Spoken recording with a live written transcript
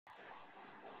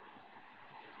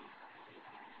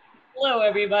Hello,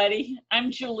 everybody.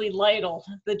 I'm Julie Lytle,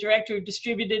 the Director of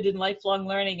Distributed and Lifelong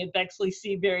Learning at Bexley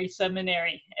Seabury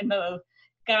Seminary, and the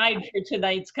guide for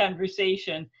tonight's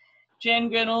conversation. Jen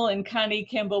Grinnell and Connie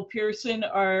Campbell-Pearson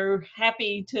are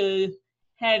happy to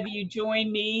have you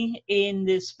join me in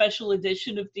this special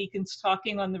edition of Deacons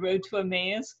Talking on the Road to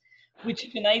Emmaus,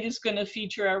 which tonight is going to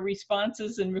feature our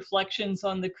responses and reflections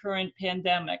on the current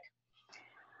pandemic.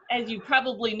 As you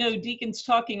probably know, Deacons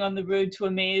Talking on the Road to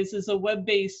Emmaus is a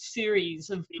web-based series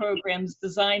of programs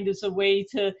designed as a way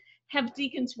to have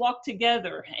deacons walk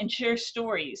together and share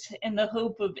stories in the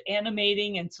hope of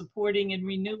animating and supporting and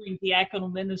renewing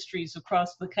diaconal ministries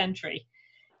across the country.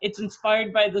 It's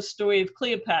inspired by the story of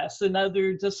Cleopas and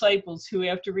other disciples who,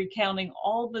 after recounting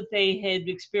all that they had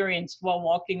experienced while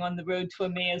walking on the road to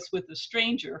Emmaus with a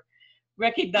stranger,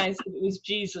 recognized that it was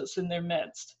Jesus in their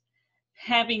midst.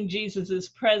 Having Jesus's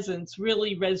presence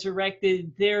really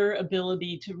resurrected their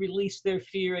ability to release their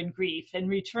fear and grief and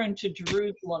return to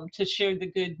Jerusalem to share the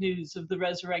good news of the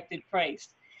resurrected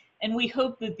Christ. And we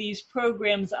hope that these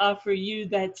programs offer you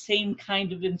that same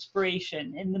kind of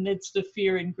inspiration in the midst of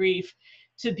fear and grief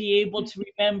to be able to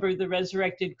remember the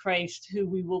resurrected Christ who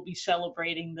we will be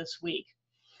celebrating this week.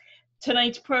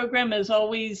 Tonight's program, as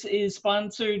always, is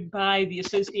sponsored by the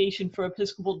Association for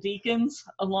Episcopal Deacons,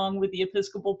 along with the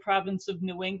Episcopal Province of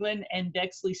New England and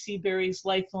Bexley Seabury's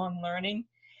Lifelong Learning.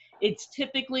 It's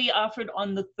typically offered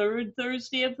on the third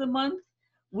Thursday of the month,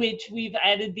 which we've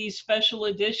added these special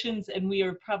editions, and we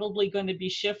are probably going to be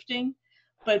shifting.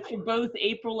 But for both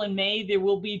April and May, there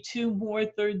will be 2 more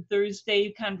third Thursday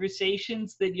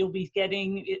conversations that you'll be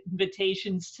getting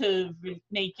invitations to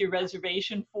make your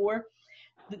reservation for.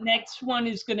 The next one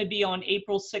is going to be on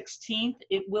April 16th.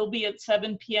 It will be at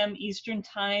 7 p.m. Eastern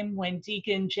Time when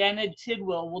Deacon Janet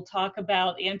Tidwell will talk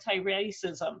about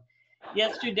anti-racism.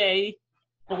 Yesterday,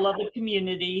 beloved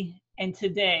community, and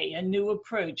today, a new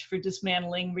approach for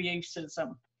dismantling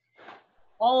racism.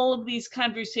 All of these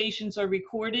conversations are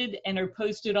recorded and are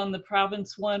posted on the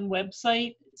Province One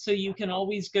website, so you can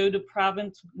always go to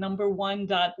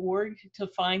province1.org to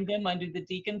find them under the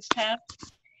Deacons tab.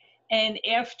 And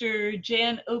after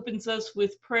Jan opens us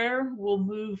with prayer, we'll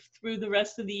move through the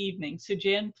rest of the evening. So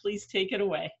Jan, please take it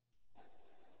away.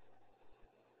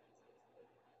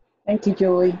 Thank you,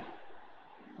 Julie.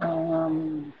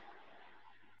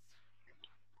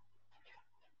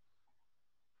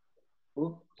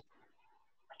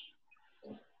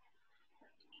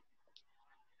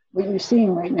 What you're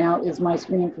seeing right now is my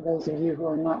screen for those of you who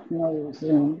are not familiar with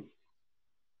Zoom.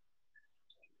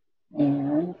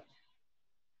 And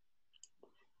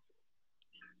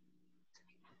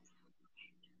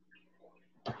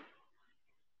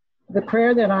the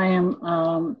prayer that I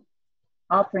am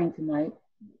offering tonight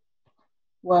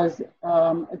was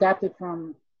adapted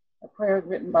from a prayer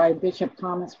written by Bishop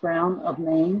Thomas Brown of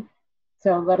Maine.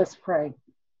 So let us pray.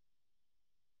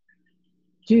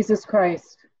 Jesus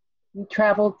Christ, you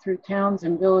traveled through towns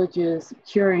and villages,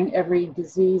 curing every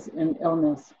disease and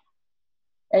illness.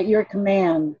 At your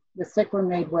command, the sick were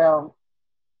made well.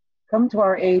 Come to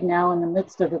our aid now in the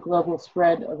midst of the global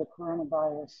spread of the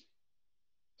coronavirus.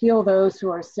 Heal those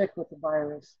who are sick with the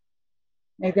virus.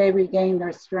 May they regain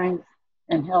their strength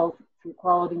and health through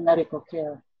quality medical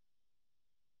care.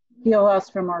 Heal us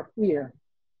from our fear,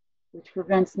 which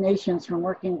prevents nations from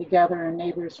working together and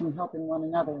neighbors from helping one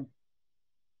another.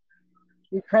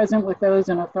 Be present with those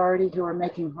in authority who are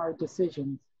making hard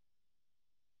decisions.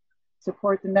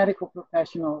 Support the medical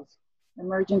professionals,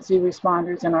 emergency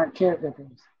responders, and our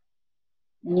caregivers.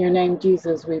 In your name,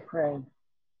 Jesus, we pray.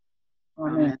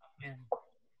 Amen. Amen.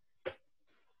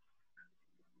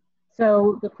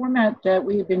 So the format that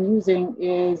we've been using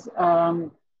is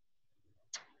one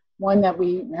that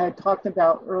we had talked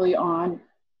about early on.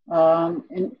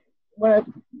 And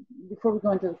before we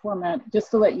go into the format,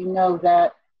 just to let you know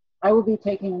that I will be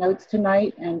taking notes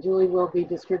tonight, and Julie will be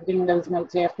distributing those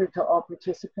notes after to all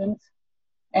participants.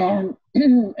 And,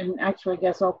 and actually, I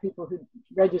guess all people who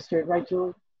registered, right,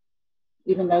 Julie?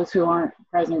 Even those who aren't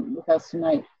present with us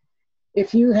tonight.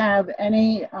 If you have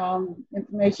any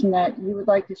information that you would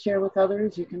like to share with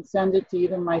others, you can send it to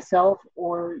either myself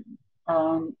or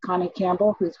Connie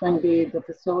Campbell, who's going to be the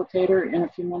facilitator in a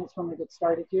few minutes when we get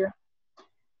started here.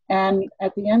 And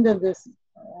at the end of this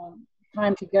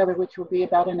time together, which will be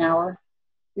about an hour,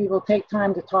 we will take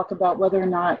time to talk about whether or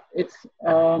not it's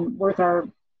worth our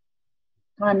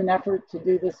time and effort to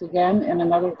do this again in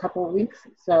another couple of weeks.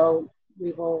 So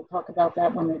we will talk about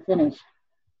that when we finish.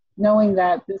 Knowing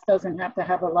that this doesn't have to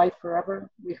have a life forever,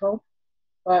 we hope,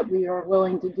 but we are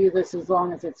willing to do this as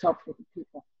long as it's helpful to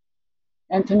people.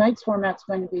 And tonight's format's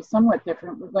going to be somewhat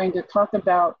different. We're going to talk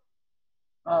about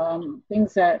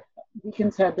things that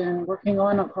deacons have been working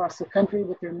on across the country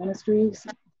with their ministries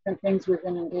and things we've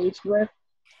been engaged with.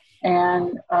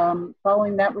 And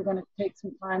following that, we're going to take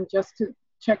some time just to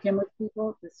check in with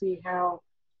people to see how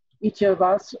each of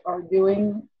us are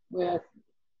doing with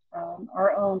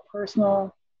our own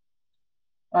personal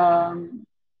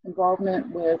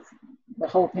involvement with the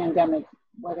whole pandemic,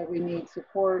 whether we need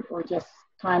support or just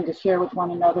time to share with one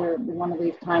another. We want to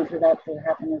leave time for that to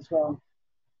happen as well.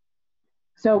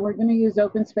 So we're going to use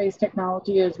open space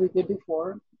technology as we did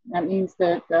before. That means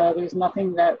that there's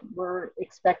nothing that we're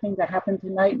expecting to happen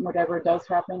tonight, and whatever does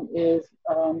happen is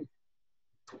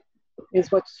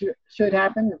what should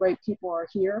happen. The right people are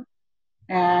here,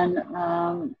 and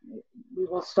we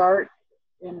will start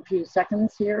in a few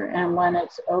seconds here, and when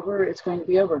it's over, it's going to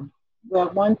be over. The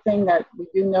one thing that we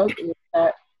do note is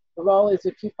that the rule is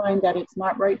if you find that it's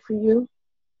not right for you,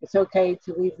 it's okay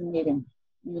to leave the meeting.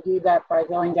 You do that by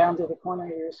going down to the corner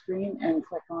of your screen and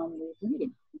click on leave the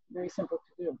meeting. Very simple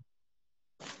to do.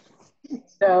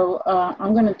 So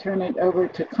I'm going to turn it over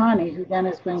to Connie, who then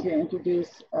is going to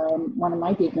introduce one of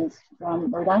my deacons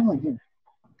from Rhode Island here.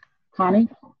 Connie?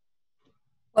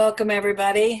 Welcome,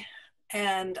 everybody.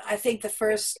 And I think the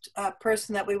first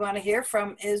person that we want to hear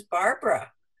from is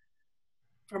Barbara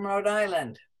from Rhode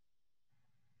Island.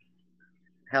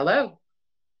 Hello.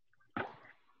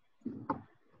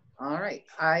 All right.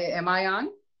 Am I on?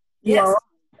 Yes.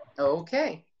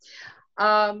 Okay.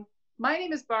 My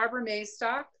name is Barbara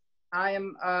Maystock. I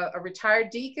am a retired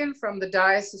deacon from the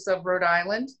Diocese of Rhode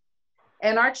Island.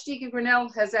 And Archdeacon Grinnell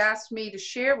has asked me to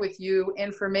share with you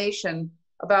information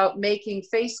about making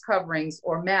face coverings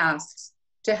or masks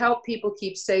to help people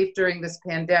keep safe during this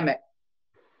pandemic.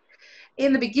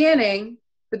 In the beginning,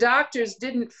 the doctors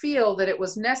didn't feel that it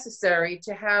was necessary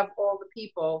to have all the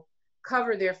people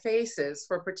cover their faces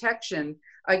for protection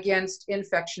against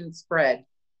infection spread.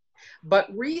 But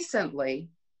recently,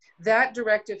 that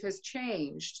directive has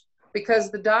changed because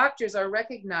the doctors are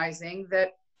recognizing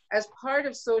that as part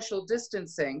of social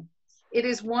distancing, it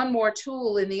is one more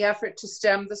tool in the effort to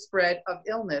stem the spread of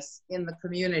illness in the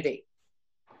community.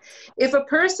 If a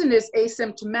person is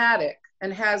asymptomatic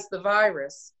and has the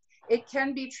virus, it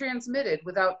can be transmitted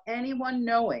without anyone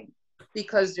knowing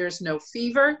because there's no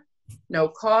fever, no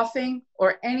coughing,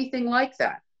 or anything like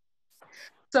that.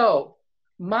 So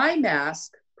my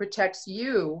mask protects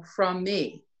you from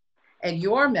me, and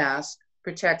your mask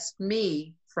protects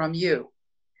me from you.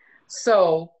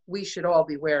 So we should all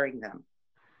be wearing them.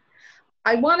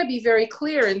 I want to be very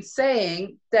clear in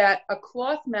saying that a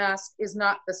cloth mask is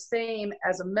not the same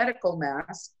as a medical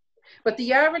mask, but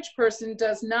the average person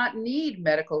does not need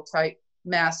medical type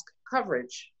mask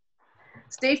coverage.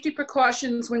 Safety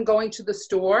precautions when going to the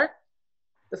store,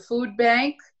 the food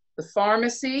bank, the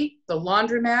pharmacy, the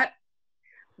laundromat,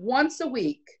 once a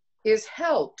week is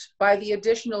helped by the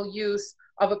additional use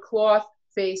of a cloth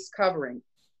face covering.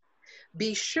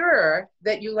 Be sure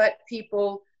that you let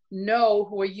people know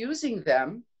who are using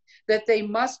them that they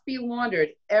must be laundered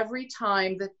every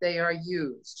time that they are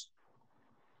used.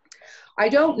 I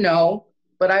don't know,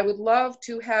 but I would love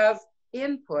to have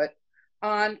input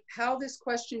on how this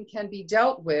question can be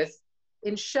dealt with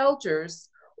in shelters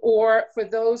or for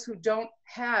those who don't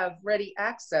have ready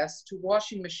access to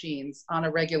washing machines on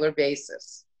a regular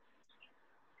basis.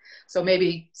 So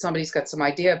maybe somebody's got some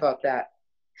idea about that.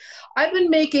 I've been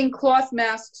making cloth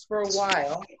masks for a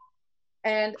while,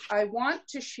 and I want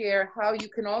to share how you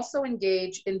can also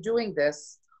engage in doing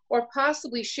this or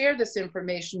possibly share this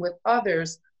information with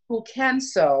others who can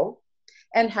sew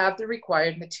and have the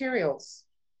required materials.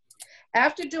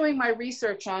 After doing my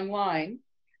research online,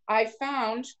 I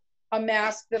found a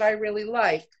mask that I really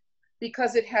like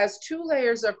because it has 2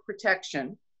 layers of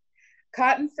protection,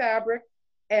 cotton fabric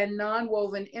and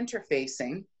non-woven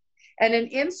interfacing, and an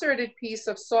inserted piece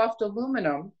of soft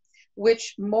aluminum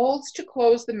which molds to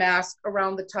close the mask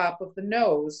around the top of the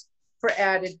nose for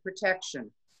added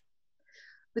protection.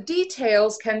 The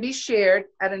details can be shared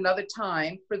at another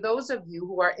time for those of you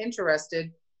who are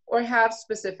interested or have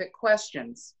specific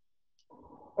questions,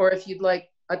 or if you'd like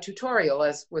a tutorial,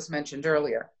 as was mentioned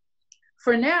earlier.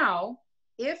 For now,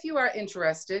 if you are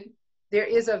interested, there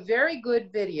is a very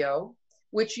good video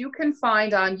which you can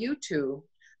find on YouTube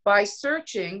by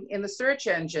searching in the search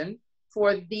engine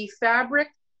for the fabric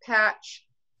patch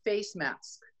face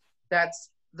mask. That's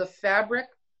the fabric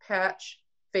patch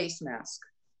face mask.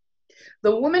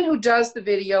 The woman who does the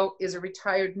video is a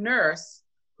retired nurse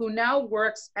who now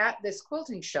works at this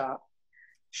quilting shop,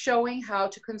 showing how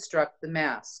to construct the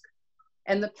mask.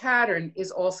 And the pattern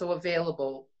is also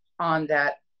available on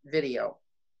that video.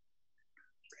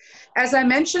 As I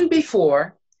mentioned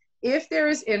before, If there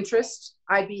is interest,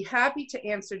 I'd be happy to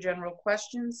answer general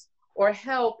questions or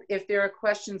help if there are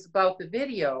questions about the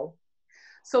video.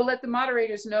 So let the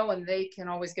moderators know and they can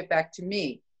always get back to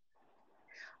me.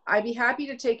 I'd be happy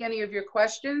to take any of your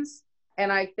questions,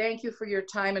 and I thank you for your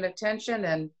time and attention,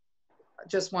 and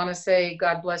just want to say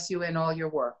God bless you in all your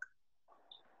work.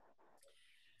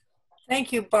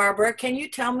 Thank you, Barbara. Can you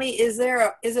tell me, is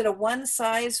it a one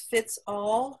size fits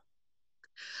all?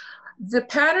 The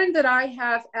pattern that I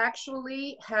have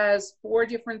actually has 4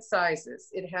 different sizes.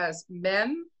 It has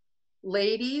men,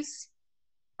 ladies,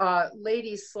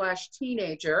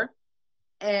 ladies/teenager,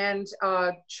 and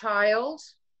child,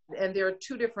 and there are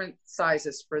 2 different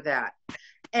sizes for that.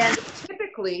 And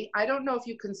typically, I don't know if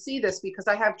you can see this because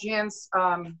I have Jan's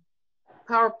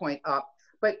PowerPoint up,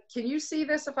 but can you see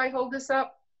this if I hold this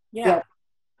up? Yeah.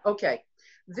 Okay.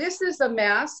 This is a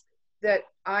mask that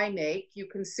I make. You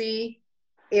can see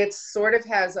it sort of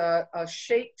has a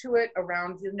shape to it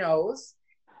around your nose.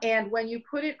 And when you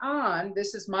put it on,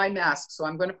 this is my mask, so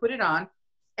I'm going to put it on.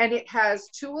 And it has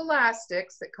 2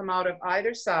 elastics that come out of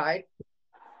either side.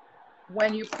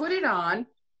 When you put it on,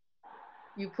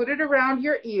 you put it around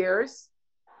your ears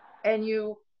and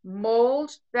you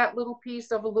mold that little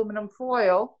piece of aluminum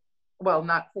foil, well,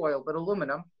 not foil, but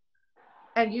aluminum.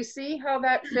 And you see how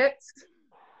that fits?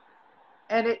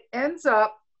 And it ends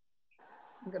up,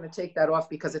 I'm going to take that off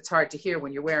because it's hard to hear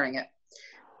when you're wearing it.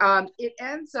 It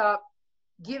ends up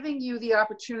giving you the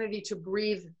opportunity to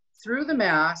breathe through the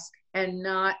mask and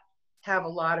not have a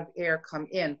lot of air come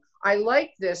in. I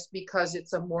like this because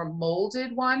it's a more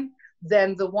molded one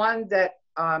than the one that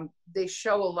they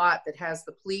show a lot that has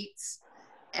the pleats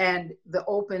and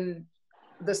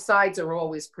the sides are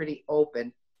always pretty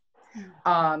open.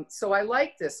 So I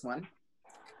like this one.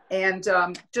 And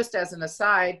just as an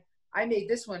aside, I made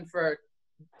this one for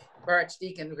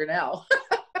Archdeacon Grinnell.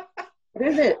 What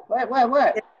is it?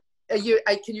 What?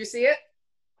 Can you see it?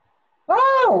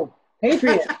 Oh,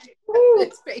 Patriots.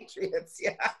 It's Patriots,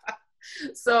 yeah.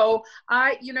 So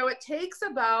it takes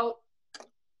about,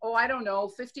 I don't know,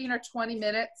 15 or 20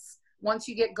 minutes once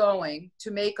you get going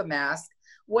to make a mask.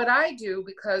 What I do,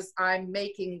 because I'm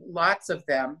making lots of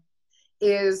them,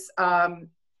 is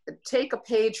take a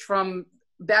page from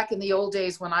back in the old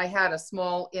days when I had a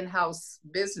small in-house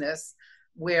business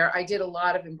where I did a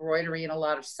lot of embroidery and a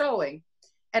lot of sewing.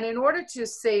 And in order to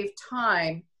save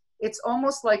time, it's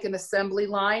almost like an assembly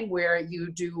line where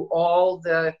you do all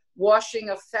the washing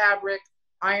of fabric,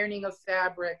 ironing of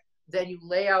fabric, then you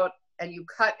lay out and you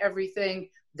cut everything,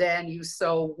 then you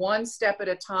sew one step at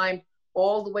a time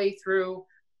all the way through,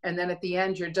 and then at the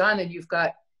end you're done and you've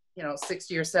got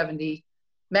 60 or 70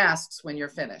 masks when you're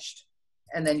finished.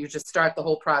 And then you just start the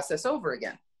whole process over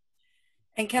again.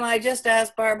 And can I just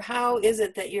ask, Barb, how is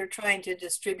it that you're trying to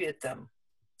distribute them?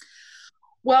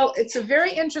 Well, it's a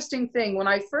very interesting thing. When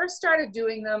I first started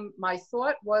doing them, my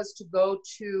thought was to go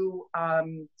to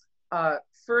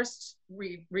first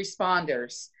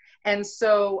responders. And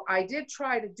so I did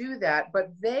try to do that,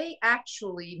 but they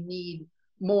actually need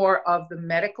more of the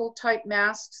medical type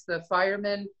masks. The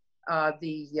firemen,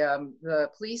 the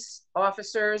police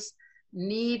officers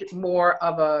need more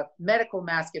of a medical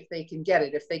mask if they can get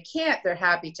it. If they can't, they're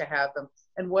happy to have them.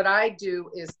 And what I do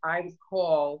is I would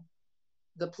call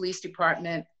the police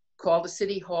department, call the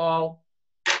city hall.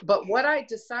 But what I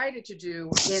decided to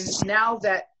do, now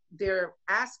that they're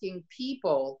asking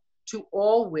people to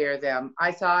all wear them,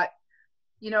 I thought,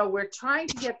 we're trying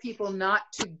to get people not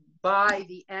to buy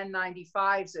the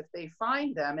N95s if they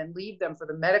find them and leave them for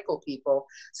the medical people.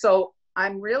 So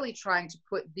I'm really trying to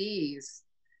put these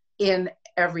in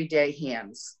everyday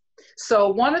hands. So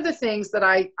one of the things that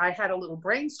I had a little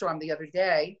brainstorm the other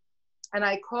day, and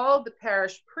I called the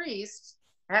parish priest.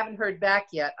 I haven't heard back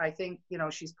yet. I think,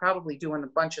 she's probably doing a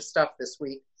bunch of stuff this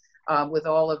week with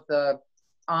all of the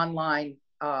online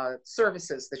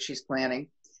services that she's planning.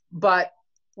 But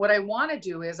what I want to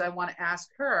do is I want to ask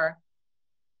her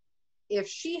if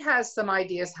she has some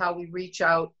ideas how we reach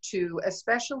out to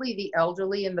especially the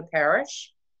elderly in the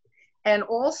parish. And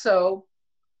also,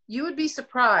 you would be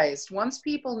surprised, once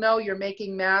people know you're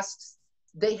making masks,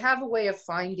 they have a way of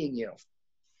finding you.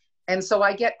 And so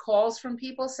I get calls from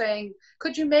people saying,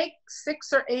 could you make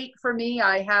 6 or 8 for me?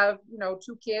 I have,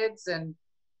 2 kids and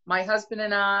my husband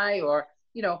and I, or,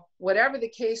 whatever the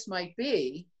case might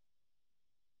be.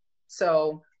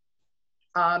 So,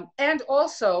 and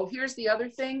also, here's the other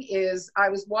thing is I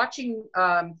was watching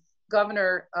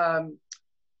Governor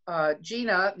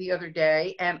Gina the other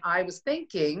day, and I was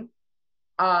thinking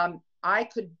I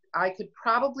could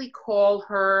probably call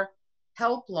her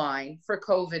helpline for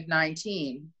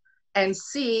COVID-19 and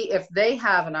see if they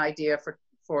have an idea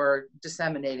for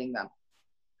disseminating them.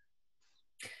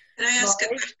 Can I ask a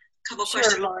couple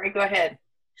questions? Sure, Lori, go ahead.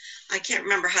 I can't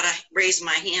remember how to raise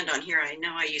my hand on here. I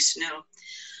know I used to know.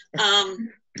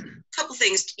 Couple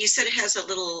things. You said it has a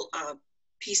little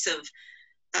piece of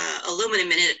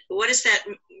aluminum in it. What is that?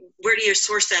 Where do you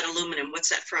source that aluminum? What's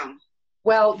that from?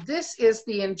 Well, this is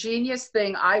the ingenious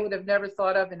thing I would have never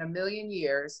thought of in a million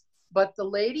years. But the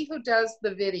lady who does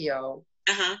the video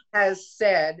has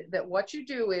said that what you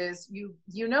do is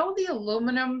you know the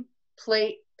aluminum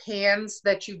plate pans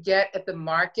that you get at the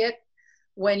market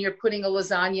when you're putting a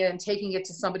lasagna and taking it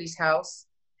to somebody's house?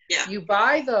 Yeah. You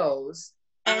buy those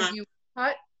and you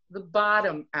cut the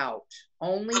bottom out,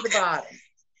 only the bottom.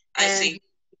 I see.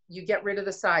 You get rid of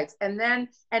the sides. And then,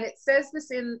 and it says this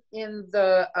in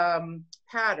the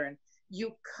pattern,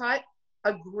 you cut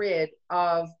a grid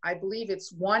of, I believe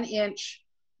it's 1 inch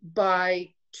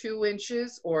by 2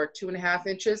 inches or 2.5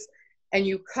 inches. And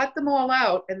you cut them all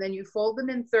out and then you fold them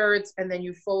in thirds and then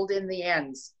you fold in the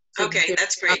ends. So okay,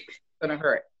 that's great. Gonna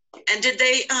hurt. And did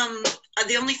they,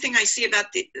 the only thing I see about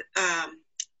the,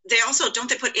 they also, don't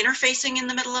they put interfacing in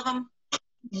the middle of them?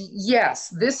 Yes,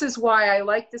 this is why I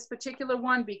like this particular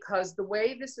one, because the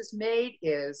way this is made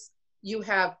is you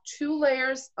have 2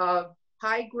 layers of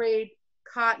high grade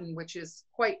cotton, which is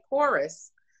quite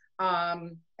porous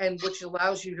and which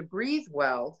allows you to breathe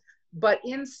well. But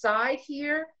inside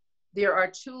here, there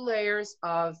are 2 layers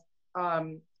of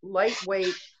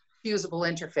lightweight fusible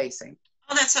interfacing.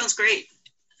 Oh, that sounds great.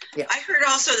 Yeah. I heard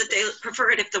also that they prefer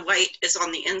it if the white is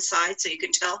on the inside so you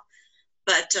can tell.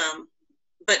 But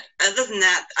other than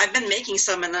that, I've been making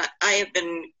some and I have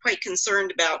been quite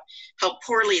concerned about how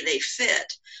poorly they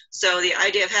fit. So the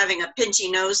idea of having a pinchy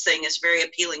nose thing is very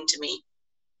appealing to me.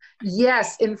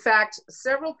 Yes, in fact,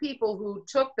 several people who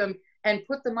took them and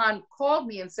put them on called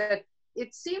me and said,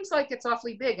 it seems like it's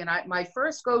awfully big. And my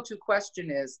first go-to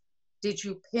question is, did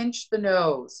you pinch the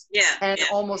nose? Yeah. And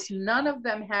almost none of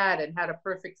them had a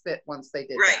perfect fit once they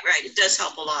did. Right, that. Right. It does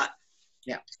help a lot.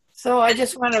 Yeah. So I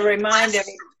just want to remind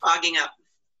everybody. Fogging up.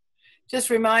 Just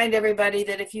remind everybody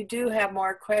that if you do have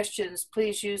more questions,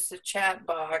 please use the chat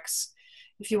box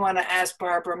if you want to ask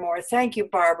Barbara more. Thank you,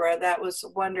 Barbara. That was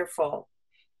wonderful.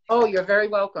 Oh, you're very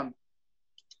welcome.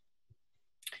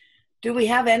 Do we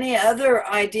have any other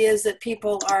ideas that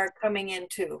people are coming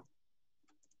into?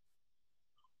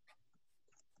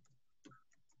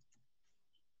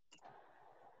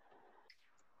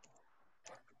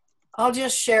 I'll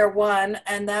just share one,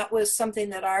 and that was something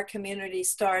that our community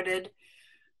started.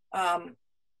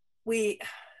 We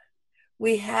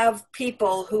have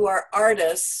people who are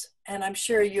artists, and I'm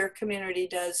sure your community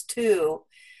does too,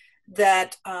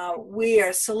 that we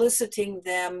are soliciting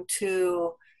them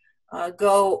to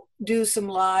go do some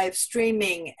live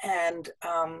streaming. And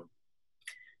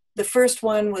the first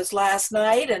one was last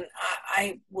night, and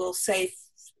I will say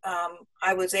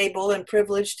I was able and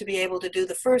privileged to be able to do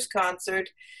the first concert.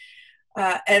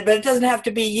 But it doesn't have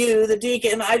to be you, the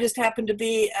deacon. I just happen to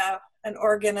be an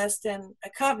organist and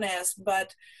accompanist,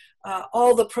 but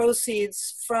all the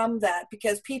proceeds from that,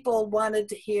 because people wanted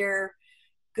to hear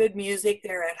good music,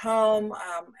 they're at home,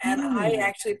 and I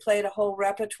actually played a whole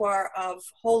repertoire of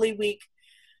Holy Week,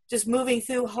 just moving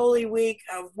through Holy Week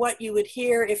of what you would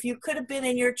hear. If you could have been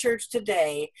in your church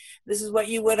today, this is what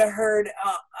you would have heard,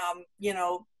 you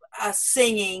know, us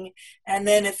singing. And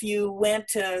then if you went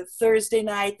to Thursday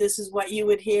night, this is what you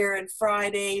would hear, and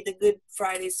Friday, the Good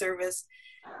Friday service.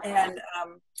 And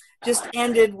just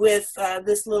ended with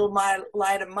this little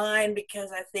light of mine,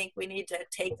 because I think we need to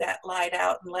take that light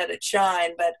out and let it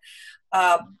shine. But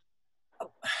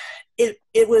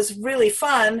it was really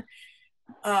fun.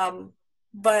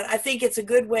 But I think it's a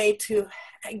good way to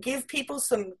give people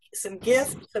some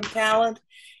gift, some talent,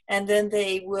 and then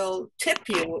they will tip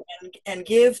you and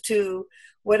give to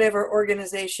whatever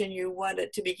organization you want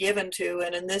it to be given to.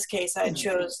 And in this case, I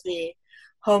chose the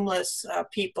homeless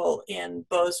people in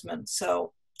Bozeman.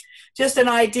 So just an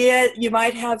idea. You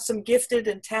might have some gifted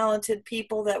and talented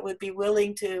people that would be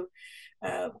willing to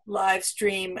live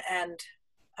stream and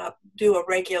do a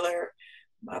regular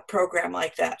program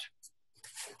like that.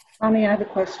 Connie, I have a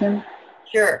question.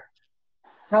 Sure.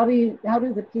 How do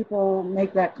the people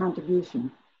make that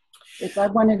contribution? If I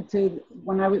wanted to,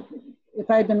 if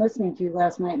I had been listening to you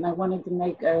last night and I wanted to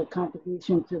make a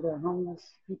contribution to the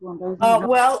homeless people in Bozeman.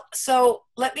 Well, so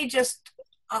let me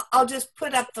I'll just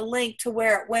put up the link to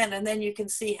where it went, and then you can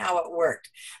see how it worked.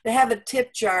 They have a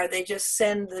tip jar. They just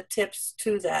send the tips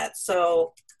to that.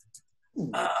 So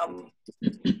I'll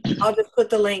just put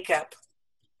the link up.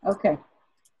 Okay.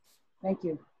 Thank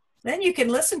you. Then you can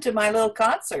listen to my little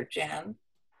concert, Jan.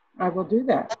 I will do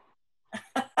that.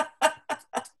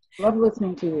 Love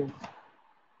listening to you.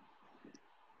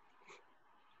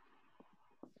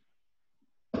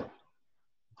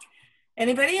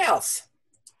 Anybody else?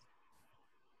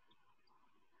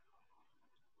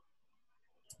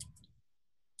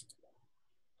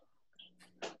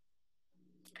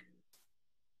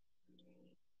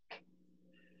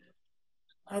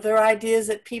 Other ideas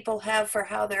that people have for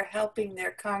how they're helping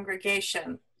their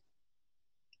congregation?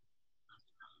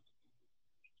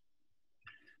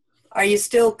 Are you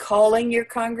still calling your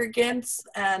congregants?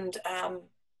 And I'm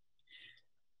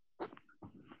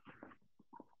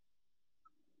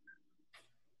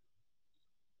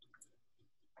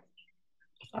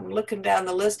looking down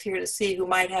the list here to see who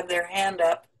might have their hand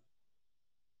up.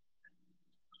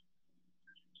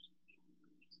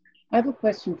 I have a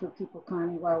question for people,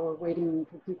 Connie, while we're waiting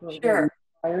for people to get Sure.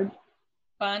 inspired.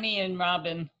 Bonnie and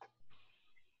Robin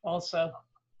also.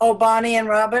 Oh, Bonnie and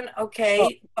Robin?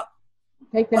 Okay.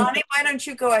 Take them. Bonnie, why don't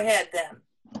you go ahead then?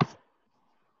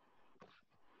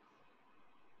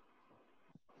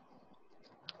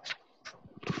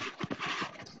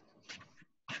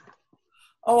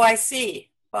 Oh, I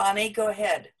see. Bonnie, go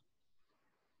ahead.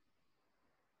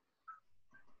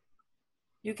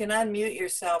 You can unmute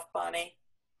yourself, Bonnie.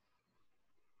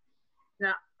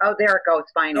 No. Oh, there it goes,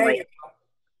 There finally. you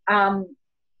go.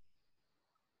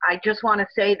 I just want to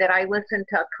say that I listened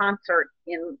to a concert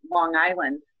in Long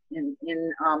Island, in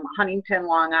Huntington,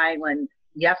 Long Island,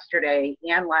 yesterday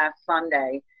and last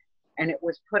Sunday, and it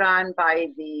was put on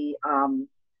by the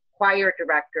choir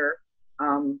director.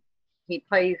 He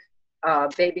plays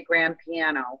baby grand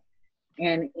piano,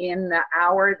 and in the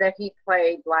hour that he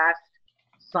played last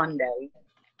Sunday,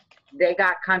 they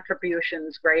got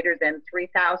contributions greater than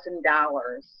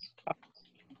 $3,000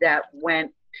 that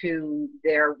went to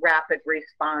their rapid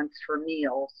response for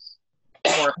meals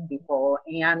for people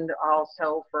and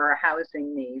also for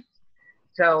housing needs.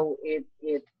 So it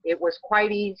was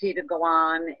quite easy to go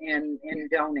on and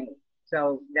donate.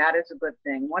 So that is a good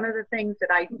thing. One of the things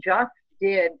that I just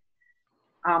did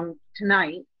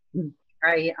tonight,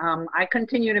 I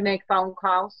continue to make phone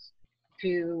calls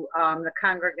to the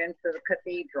congregants of the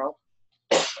cathedral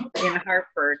in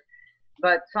Hartford.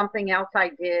 But something else I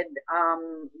did,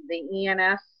 the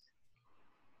ENS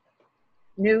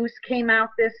news came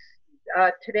out this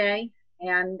today,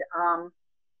 and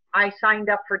I signed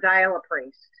up for Dial a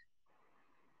Priest,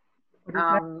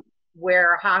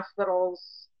 where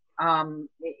hospitals,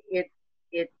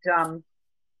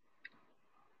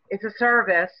 it's a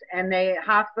service, and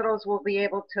hospitals will be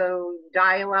able to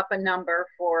dial up a number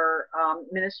for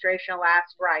ministration of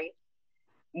last rites,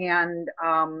 and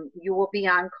you will be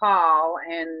on call,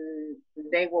 and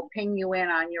they will ping you in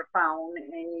on your phone,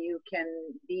 and you can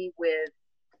be with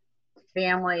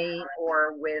family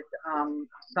or with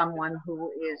someone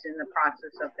who is in the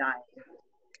process of dying.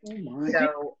 Oh my.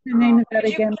 So, the name of that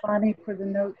again, Bonnie, for the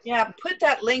notes? Yeah, put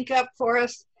that link up for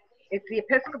us. it's the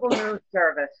Episcopal News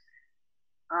Service,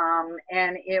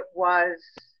 and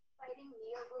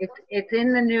it's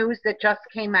in the news that just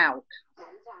came out.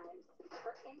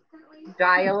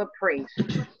 Dial a Priest.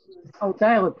 Oh,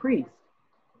 Dial a Priest.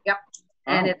 Yep.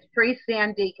 And Oh. it's priests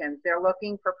and deacons. They're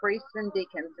looking for priests and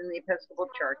deacons in the Episcopal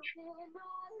Church.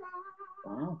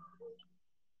 Wow.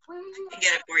 I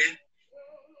get it for you.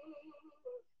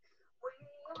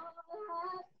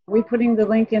 Are we putting the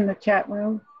link in the chat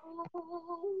room?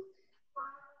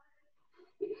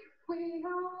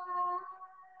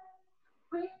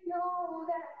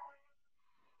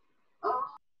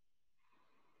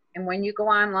 And when you go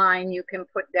online, you can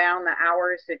put down the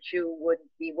hours that you would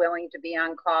be willing to be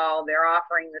on call. They're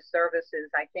offering the services,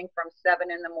 I think, from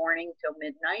 7 in the morning till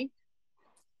midnight.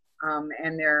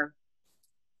 And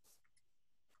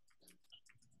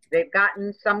they've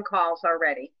gotten some calls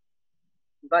already,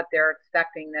 but they're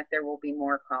expecting that there will be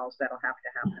more calls that'll have to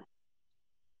happen.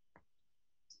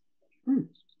 Hmm.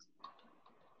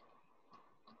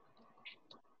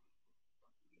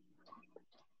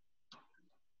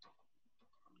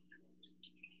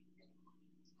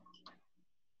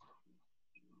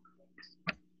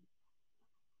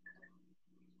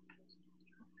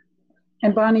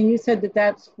 And Bonnie, you said that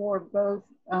that's for both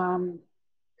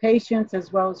patients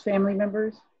as well as family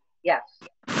members? Yes.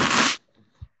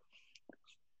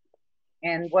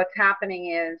 And what's happening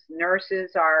is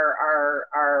nurses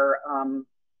are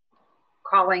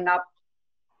calling up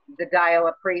the Dial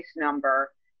a Priest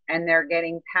number, and they're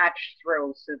getting patched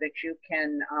through so that you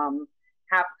can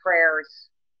have prayers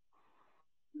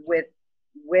with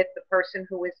the person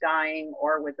who is dying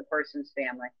or with the person's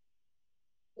family.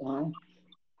 Wow.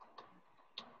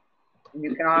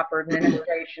 You can offer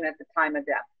administration at the time of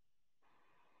death.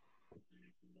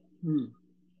 Hmm.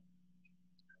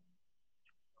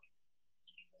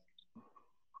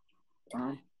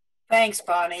 Wow. Thanks,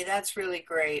 Bonnie. That's really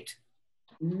great.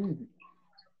 Mm.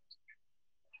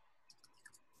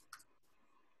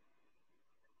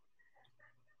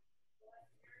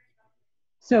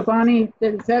 So Bonnie,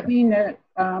 does that mean that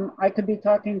I could be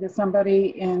talking to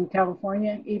somebody in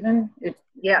California even? If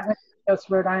Yes. just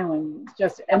Rhode Island,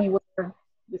 just anywhere.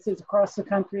 This is across the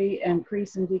country, and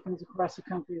priests and deacons across the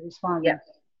country responding.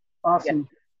 Yes. Awesome.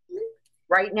 Yes.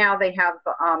 Right now they have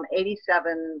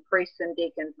 87 priests and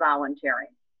deacons volunteering,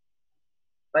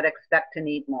 but expect to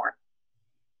need more.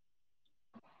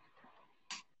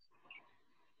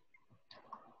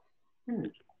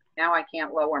 Now I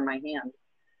can't lower my hand.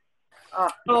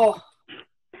 Oh.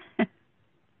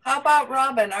 How about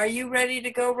Robin? Are you ready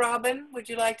to go, Robin? Would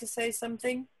you like to say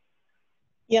something?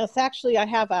 Yes, actually, I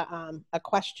have a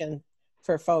question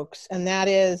for folks, and that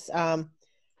is,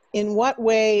 in what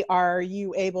way are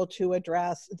you able to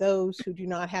address those who do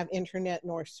not have internet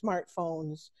nor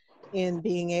smartphones in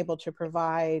being able to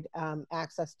provide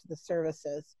access to the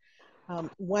services?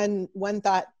 One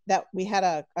thought that we had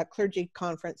a clergy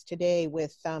conference today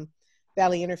with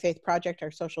Valley Interfaith Project,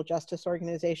 our social justice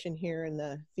organization here in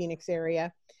the Phoenix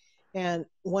area. And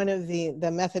one of the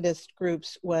Methodist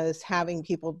groups was having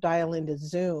people dial into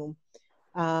Zoom.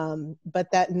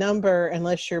 But that number,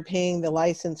 unless you're paying the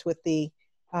license with the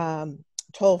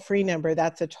toll-free number,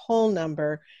 that's a toll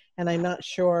number. And I'm not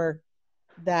sure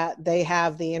that they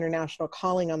have the international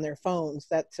calling on their phones.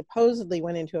 That supposedly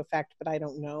went into effect, but I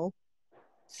don't know.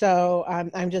 So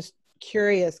I'm just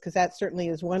curious, because that certainly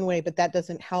is one way, but that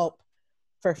doesn't help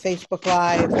for Facebook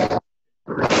Live.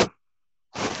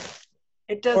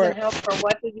 It doesn't help for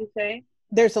what did you say?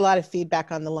 There's a lot of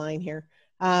feedback on the line here.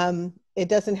 It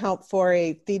doesn't help for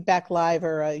a feedback live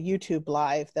or a YouTube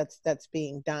live that's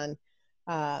being done.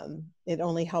 It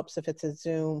only helps if it's a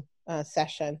Zoom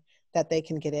session that they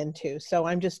can get into. So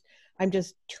I'm just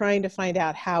trying to find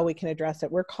out how we can address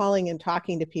it. We're calling and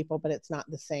talking to people, but it's not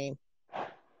the same.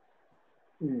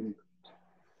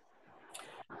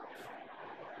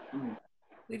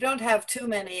 We don't have too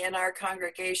many in our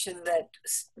congregation that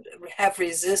have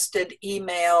resisted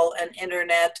email and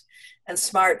internet and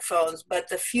smartphones, but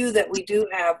the few that we do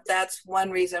have, that's one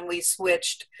reason we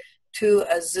switched to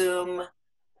a Zoom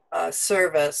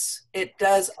service. It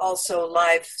does also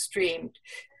live stream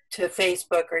to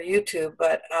Facebook or YouTube,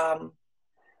 but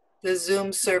the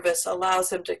Zoom service allows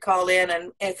them to call in,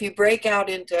 and if you break out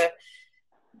into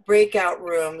breakout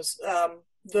rooms,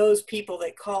 those people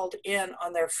that called in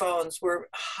on their phones were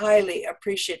highly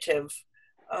appreciative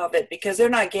of it, because they're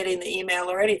not getting the email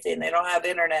or anything. They don't have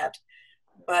internet.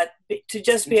 But to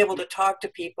just be able to talk to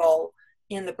people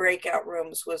in the breakout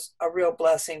rooms was a real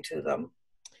blessing to them.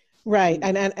 Right,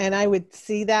 and I would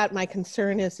see that. My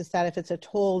concern is that if it's a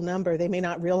toll number, they may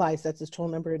not realize that's a toll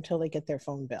number until they get their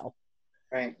phone bill.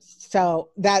 Right. So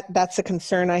that's a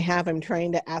concern I have. I'm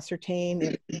trying to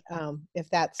ascertain if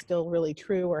that's still really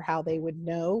true, or how they would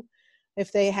know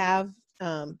if they have,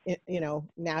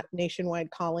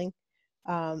 nationwide calling.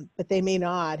 But they may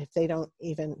not if they don't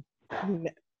even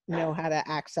know how to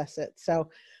access it. So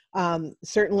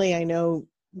certainly I know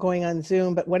going on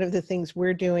Zoom, but one of the things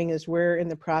we're doing is we're in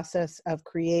the process of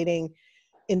creating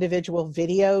individual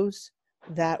videos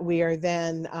that we are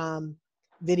then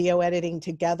video editing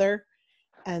together.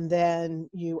 And then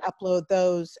you upload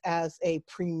those as a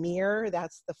premiere.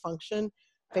 That's the function,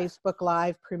 Facebook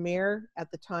Live premiere, at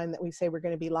the time that we say we're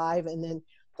going to be live. And then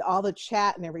all the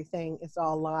chat and everything is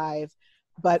all live.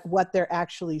 But what they're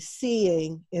actually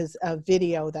seeing is a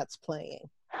video that's playing.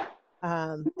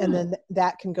 And then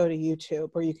that can go to YouTube,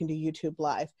 or you can do YouTube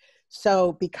Live.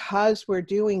 So because we're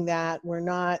doing that, we're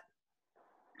not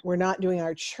doing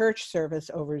our church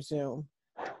service over Zoom.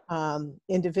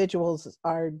 Individuals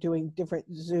are doing different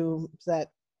Zooms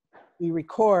that we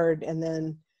record, and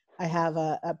then I have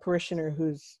a parishioner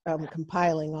who's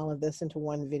compiling all of this into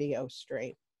one video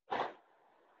straight.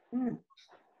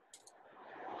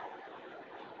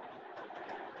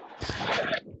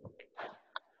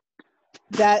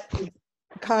 That,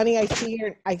 Connie, I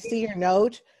see your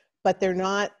note, but they're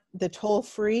not, the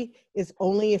toll-free is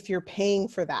only if you're paying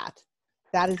for that.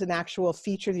 That is an actual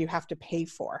feature that you have to pay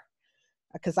for.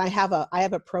 Because I have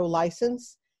a pro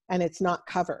license and it's not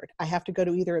covered. I have to go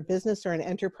to either a business or an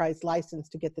enterprise license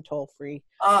to get the toll-free.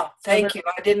 Oh, thank you.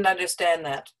 I didn't understand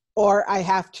that. Or I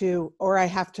have to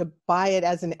buy it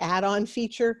as an add-on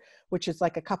feature, which is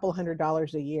like a couple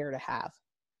 $100 a year to have.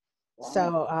 Wow.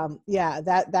 So yeah,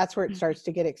 that's where it starts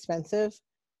to get expensive.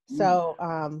 So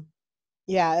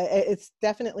yeah, it's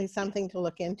definitely something to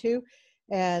look into.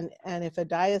 And if a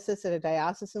diocese at a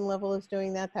diocesan level is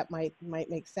doing that, that might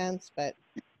make sense. But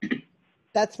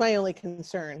that's my only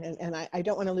concern. And I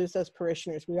don't want to lose those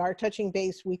parishioners. We are touching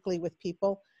base weekly with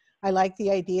people. I like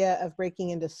the idea of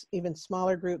breaking into even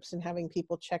smaller groups and having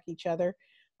people check each other.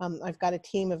 I've got a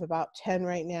team of about 10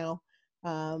 right now.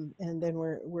 And then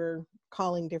we're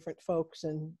calling different folks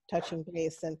and touching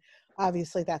base. And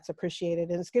obviously that's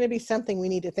appreciated. And it's going to be something we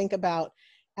need to think about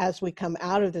as we come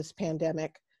out of this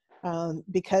pandemic,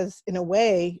 because in a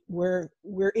way we're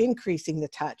increasing the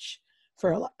touch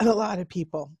for a lot of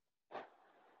people.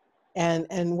 And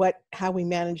how we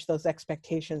manage those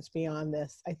expectations beyond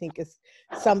this, I think, is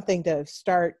something to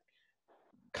start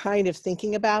kind of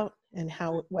thinking about, and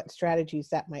what strategies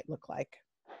that might look like.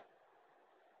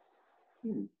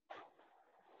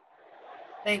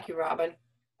 Thank you, Robin.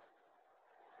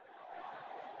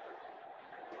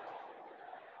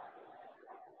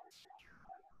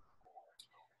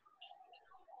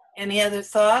 Any other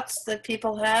thoughts that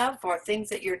people have, or things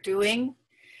that you're doing,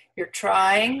 you're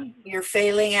trying, you're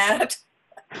failing at?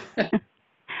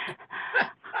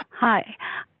 Hi,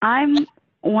 I'm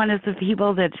one of the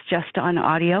people that's just on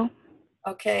audio.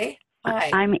 Okay. Hi.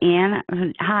 I'm Ann.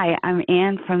 Hi, I'm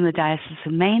Ann from the Diocese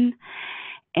of Maine.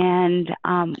 And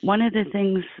one of the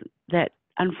things that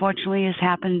unfortunately has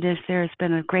happened is there's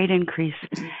been a great increase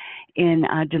in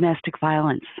domestic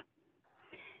violence.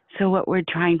 So what we're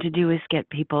trying to do is get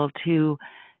people to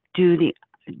do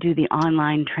the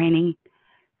online training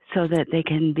so that they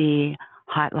can be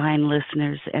hotline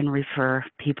listeners and refer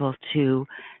people to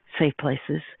safe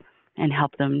places and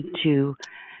help them to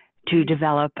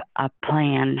develop a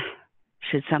plan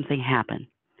should something happen.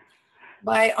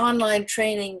 By online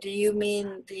training, do you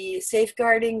mean the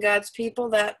Safeguarding God's People,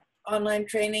 that online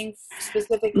training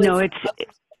specifically? No, it's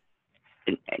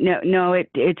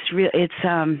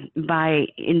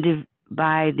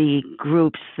by the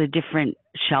groups, the different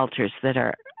shelters that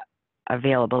are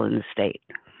available in the state.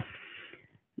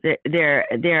 There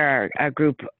are a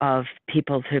group of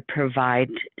people to provide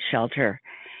shelter,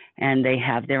 and they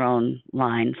have their own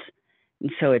lines.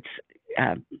 And so it's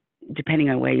depending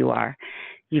on where you are,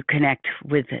 you connect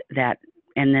with that,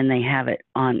 and then they have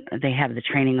the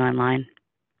training online.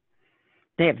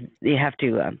 They have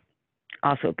to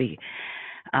also be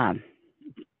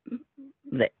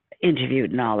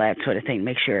interviewed and all that sort of thing.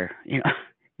 Make sure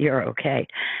you're okay,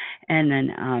 and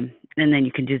then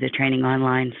you can do the training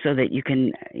online so that you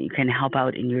can help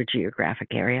out in your geographic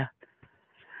area.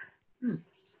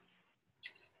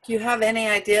 Do you have any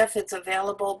idea if it's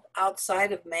available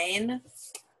outside of Maine?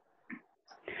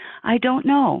 I don't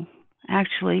know,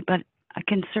 actually, but I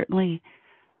can certainly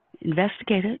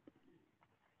investigate it.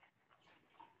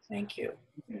 Thank you.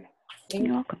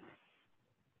 You're welcome.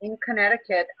 In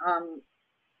Connecticut,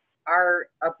 our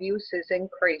abuse has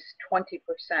increased 20%,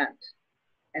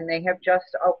 and they have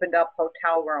just opened up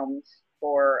hotel rooms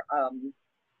for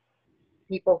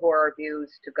people who are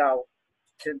abused to go,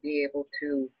 to be able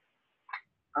to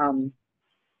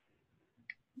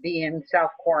be in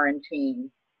self-quarantine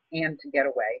and to get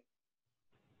away.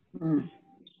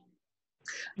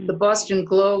 The Boston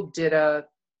Globe did an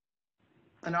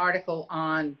article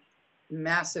on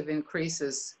massive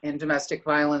increases in domestic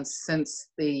violence since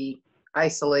the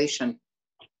isolation.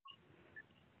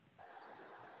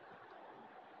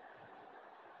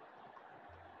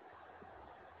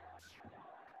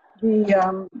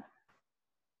 The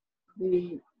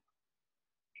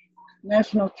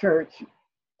National Church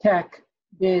Tech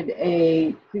did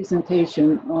a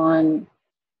presentation on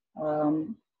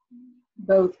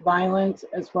both violence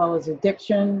as well as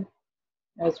addiction,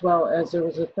 as well as there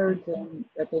was a third thing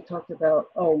that they talked about,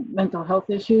 mental health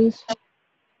issues.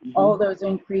 Mm-hmm. All those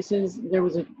increases. There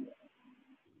was an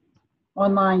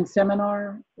online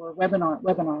seminar or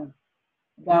webinar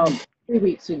about 3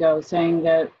 weeks ago saying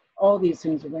that all these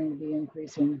things are going to be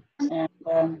increasing.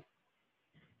 And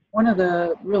one of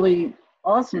the really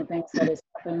awesome things that has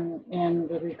happened in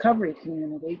the recovery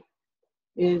community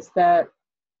is that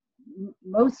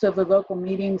most of the local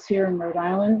meetings here in Rhode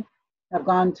Island have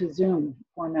gone to Zoom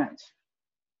format.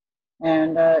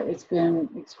 And it's been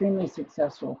extremely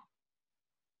successful.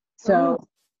 So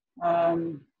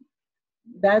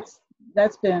that's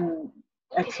been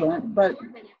excellent. But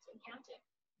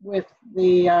with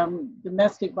the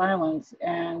domestic violence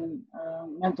and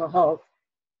mental health,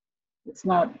 it's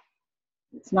not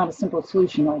a simple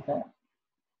solution like that.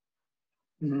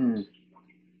 Mm-hmm.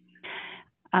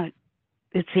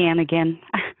 It's Ann again.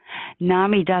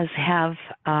 NAMI does have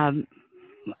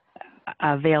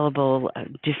available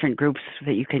different groups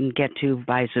that you can get to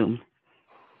by Zoom.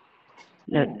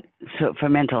 So for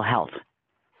mental health.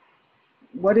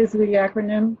 What is the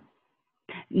acronym?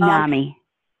 NAMI.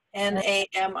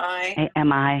 NAMI.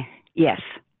 AMI, yes.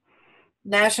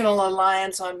 National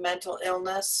Alliance on Mental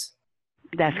Illness.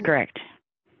 That's correct.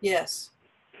 Yes.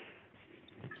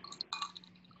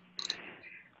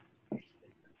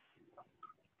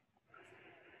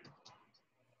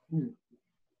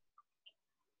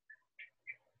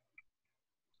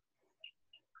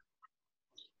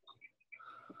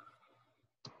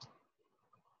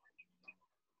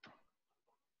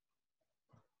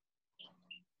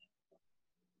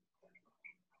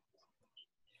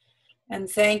 And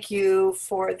thank you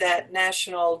for that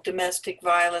National Domestic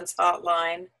Violence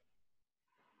Hotline.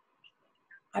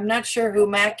 I'm not sure who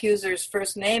Mac user's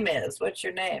first name is. What's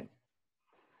your name?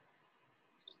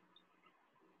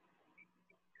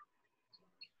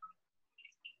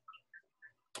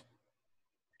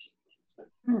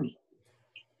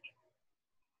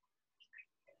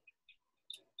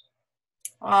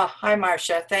 Ah, hi,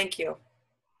 Marcia. Thank you.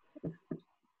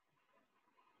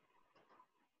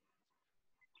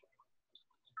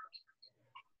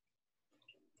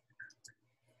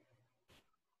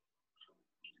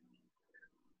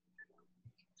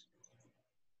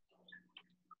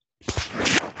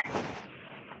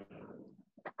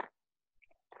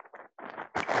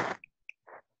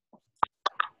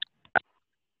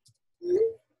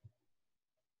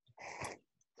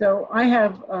 So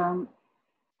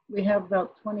we have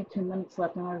about 22 minutes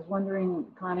left, and I was wondering,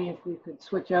 Connie, if we could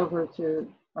switch over to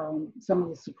some of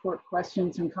the support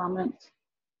questions and comments.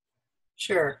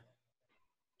 Sure.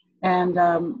 And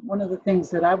one of the things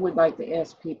that I would like to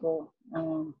ask people,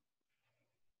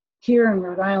 here in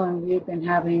Rhode Island, we have been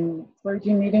having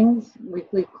clergy meetings,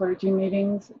 weekly clergy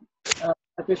meetings. Our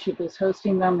bishop is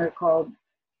hosting them. They're called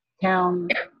town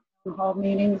hall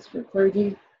meetings for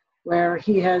clergy, where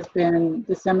he has been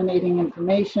disseminating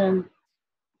information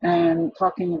and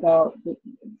talking about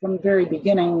from the very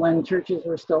beginning when churches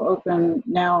were still open,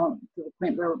 now to the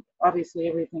point where obviously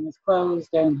everything is closed,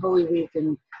 and Holy Week.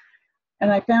 And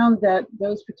I found that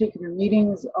those particular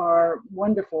meetings are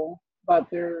wonderful, but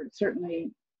they're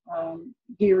certainly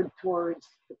geared towards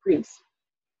the priests.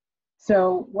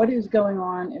 So what is going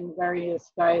on in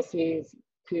various dioceses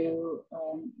to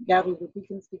gather the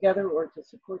deacons together or to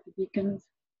support the deacons?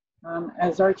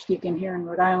 As Archdeacon here in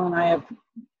Rhode Island, I have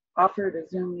offered a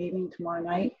Zoom meeting tomorrow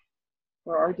night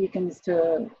for our deacons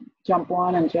to jump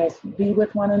on and just be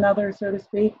with one another, so to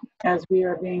speak, as we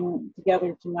are being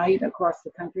together tonight across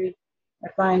the country. I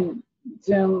find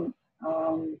Zoom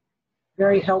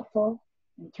very helpful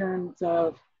in terms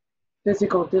of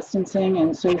physical distancing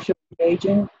and social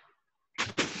engaging,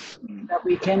 that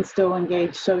we can still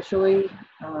engage socially,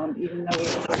 even though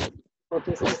we're physical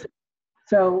distancing.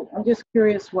 So I'm just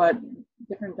curious what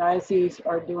different dioceses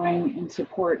are doing in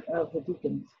support of the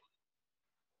deacons,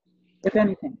 if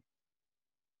anything.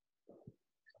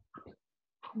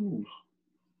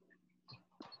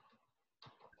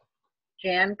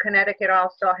 Jan, Connecticut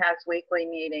also has weekly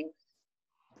meetings.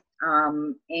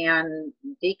 And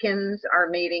deacons are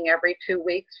meeting every 2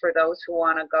 weeks for those who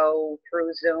want to go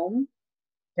through Zoom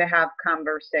to have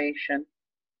conversation.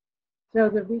 So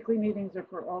the weekly meetings are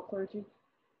for all clergy?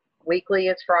 Weekly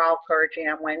is for all clergy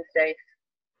on Wednesdays.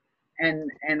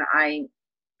 And I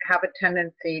have a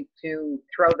tendency to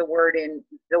throw the word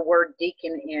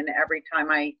deacon in every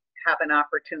time I have an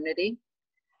opportunity.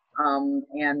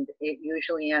 And it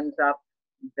usually ends up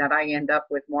that I end up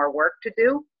with more work to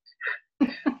do.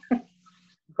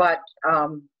 But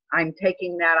I'm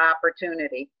taking that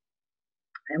opportunity.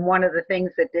 And one of the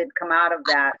things that did come out of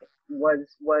that was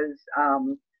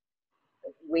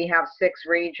we have 6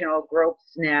 regional groups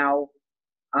now,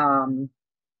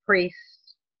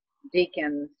 priests,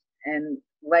 deacons, and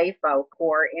lay folk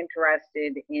who are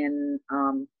interested in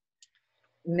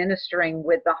ministering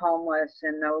with the homeless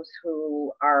and those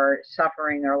who are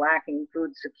suffering or lacking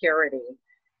food security.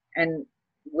 And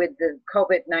with the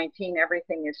COVID-19,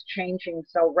 everything is changing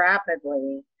so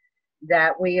rapidly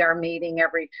that we are meeting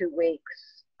every 2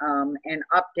 weeks and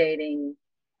updating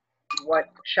what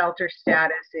shelter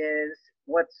status is,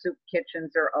 what soup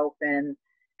kitchens are open,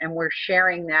 and we're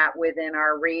sharing that within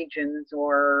our regions,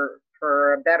 or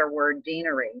for a better word,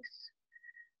 deaneries,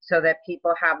 so that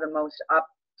people have the most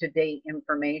up-to-date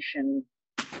information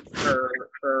for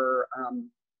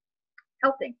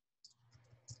helping.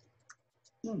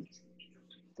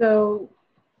 So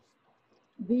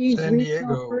these San regional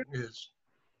Diego groups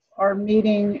are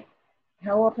meeting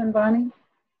how often, Bonnie?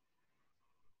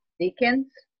 Deacons?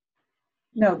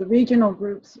 No, the regional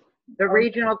groups. The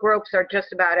regional groups are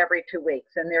just about every 2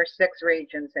 weeks, and there's 6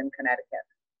 regions in Connecticut.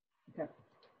 Okay.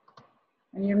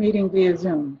 And you're meeting via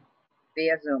Zoom?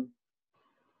 Via Zoom.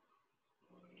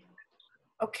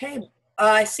 Okay,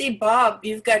 I see Bob,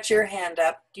 you've got your hand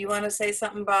up. Do you want to say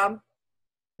something, Bob?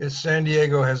 San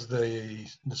Diego has the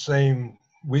same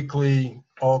weekly,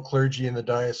 all clergy in the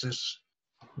diocese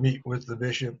meet with the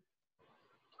bishop.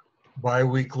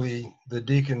 Bi-weekly, the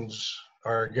deacons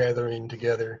are gathering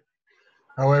together.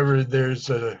 However, there's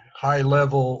a high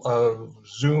level of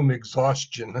Zoom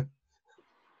exhaustion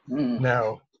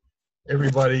now.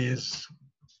 Everybody is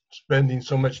spending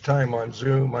so much time on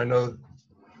Zoom. I know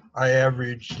I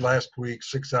averaged last week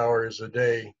 6 hours a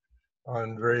day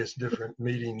on various different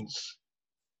meetings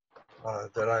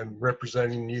that I'm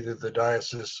representing, either the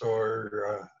diocese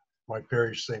or my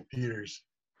parish, St. Peter's.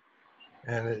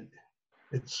 And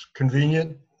it's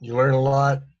convenient, you learn a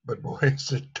lot, but boy,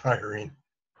 it's tiring.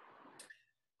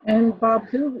 And Bob,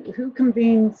 who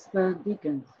convenes the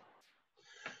deacons?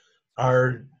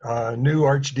 Our new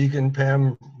Archdeacon,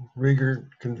 Pam Rieger,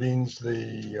 convenes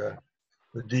the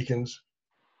deacons.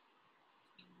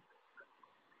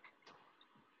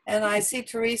 And I see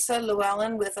Teresa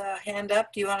Llewellyn with a hand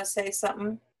up. Do you want to say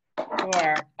something?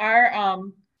 Sure.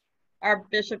 Our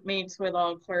bishop meets with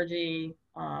all clergy.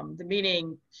 The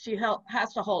meeting, she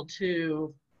has to hold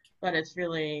two, but it's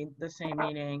really the same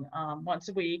meeting once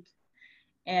a week.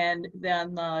 And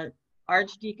then the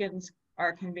archdeacons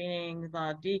are convening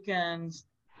the deacons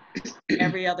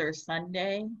every other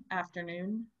Sunday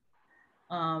afternoon.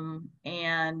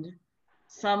 And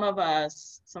some of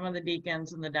the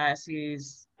deacons in the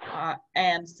diocese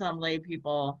and some lay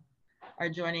people are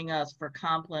joining us for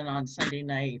Compline on Sunday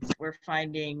nights. We're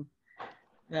finding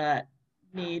that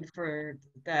need for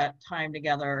that time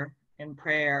together in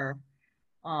prayer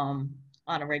on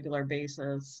a regular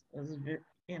basis is,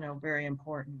 very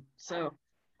important. So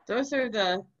those are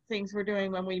the things we're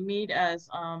doing when we meet as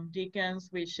deacons.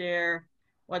 We share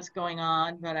what's going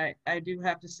on, but I do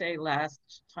have to say, last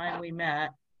time we met,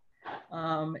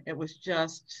 it was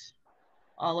just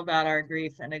all about our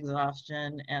grief and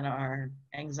exhaustion and our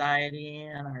anxiety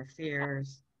and our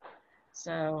fears.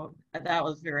 So that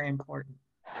was very important.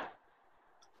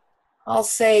 I'll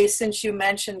say, since you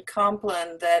mentioned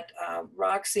Compline, that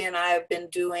Roxy and I have been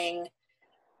doing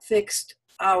fixed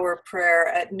hour prayer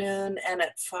at noon and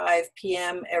at 5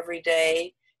 p.m. every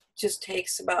day. It just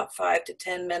takes about 5 to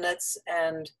 10 minutes,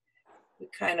 and we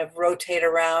kind of rotate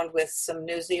around with some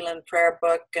New Zealand prayer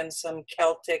book and some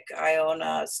Celtic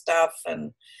Iona stuff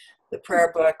and the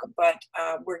prayer book. But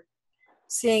we're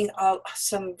seeing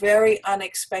some very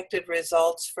unexpected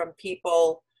results from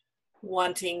people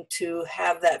wanting to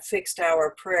have that fixed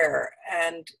hour prayer.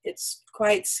 And it's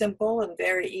quite simple and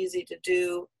very easy to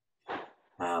do.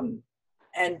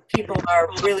 And people are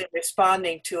really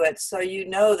responding to it. So you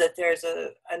know that there's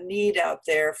a need out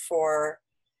there for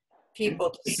people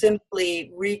to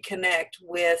simply reconnect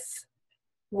with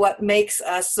what makes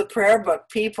us the prayer book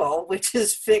people, which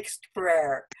is fixed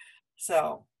prayer.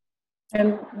 So.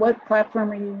 And what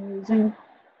platform are you using?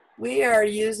 We are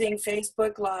using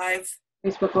Facebook Live.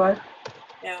 Facebook Live?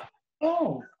 Yeah.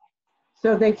 Oh.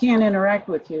 So they can't interact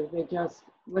with you, they just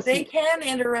listen? They can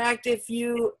interact if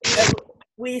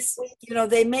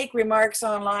they make remarks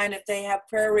online. If they have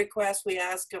prayer requests, we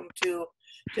ask them to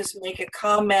just make a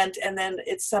comment, and then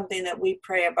it's something that we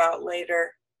pray about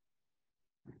later.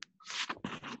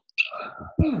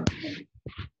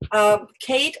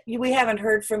 Kate, we haven't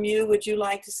heard from you. Would you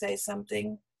like to say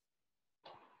something?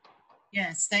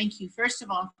 Yes, thank you. First of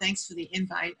all, thanks for the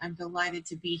invite. I'm delighted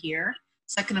to be here.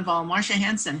 Second of all, Marcia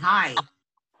Hansen, hi.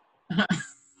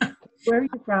 Where are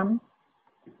you from?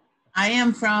 I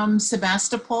am from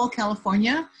Sebastopol,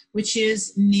 California, which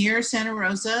is near Santa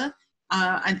Rosa,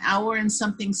 an hour and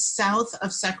something south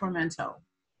of Sacramento.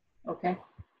 Okay.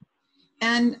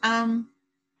 And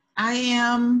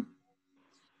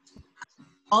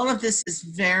all of this is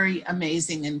very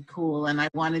amazing and cool. And I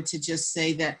wanted to just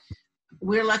say that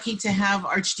we're lucky to have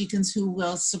archdeacons who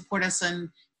will support us, and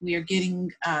we are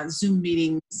getting Zoom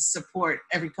meeting support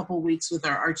every couple of weeks with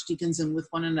our archdeacons and with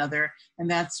one another, and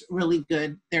that's really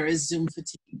good. There is Zoom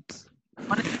fatigue. I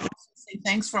wanted to also say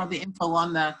thanks for all the info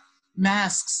on the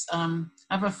masks. I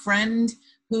have a friend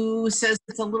who says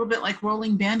it's a little bit like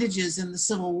rolling bandages in the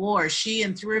Civil War. She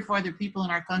and 3 or 4 other people in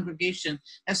our congregation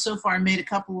have so far made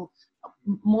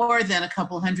more than a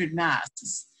couple hundred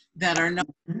masks that are not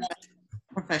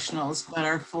professionals, but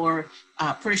are for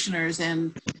parishioners.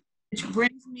 And which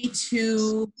brings me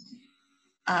to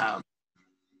my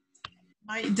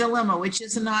dilemma, which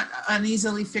is not an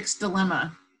easily fixed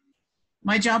dilemma.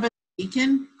 My job as a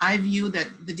deacon, I view that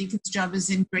the deacon's job is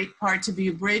in great part to be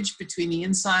a bridge between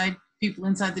the people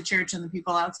inside the church and the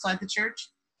people outside the church.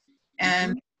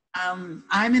 And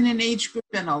I'm in an age group,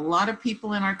 and a lot of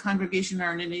people in our congregation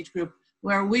are in an age group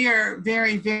where we are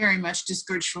very, very much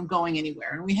discouraged from going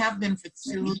anywhere. And we have been for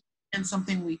 2 and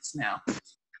something weeks now.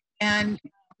 And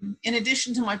in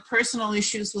addition to my personal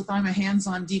issues with I'm a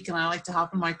hands-on deacon, I like to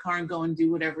hop in my car and go and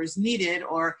do whatever is needed,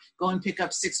 or go and pick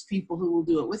up 6 people who will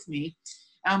do it with me.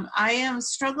 I am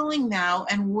struggling now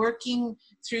and working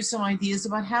through some ideas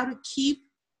about how to keep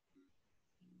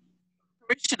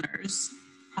parishioners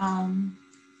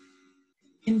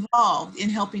involved in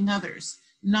helping others,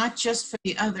 not just for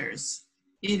the others.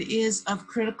 It is of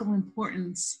critical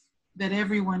importance that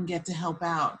everyone get to help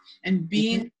out. And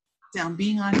being down,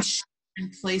 being on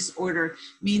place order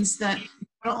means that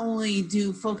not only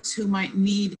do folks who might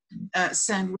need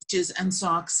sandwiches and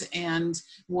socks and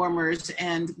warmers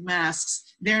and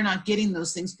masks, they're not getting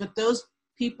those things, but those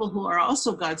people who are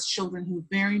also God's children who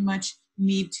very much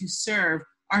need to serve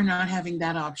are not having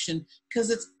that option, because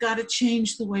it's got to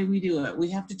change the way we do it. We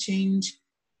have to change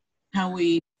how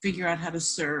we figure out how to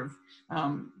serve.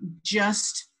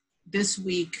 Just this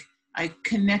week, I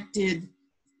connected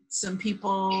some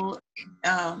people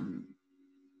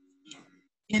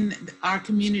in our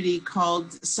community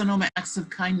called Sonoma Acts of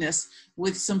Kindness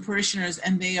with some parishioners,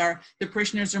 and the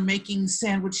parishioners are making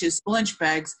sandwiches, lunch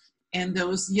bags, and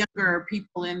those younger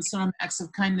people in Sonoma Acts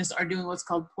of Kindness are doing what's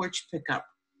called porch pickup.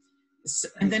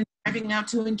 And then driving out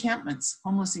to encampments,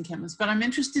 homeless encampments. But I'm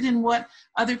interested in what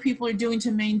other people are doing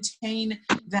to maintain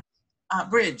that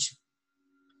bridge.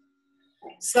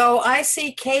 So I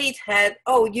see Kate had,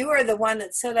 you are the one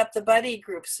that set up the buddy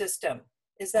group system.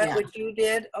 Is that what you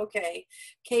did? Okay.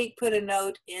 Kate put a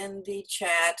note in the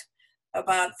chat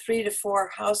about 3 to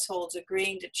 4 households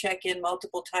agreeing to check in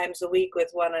multiple times a week with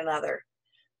one another.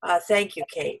 Thank you,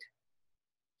 Kate.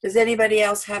 Does anybody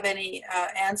else have any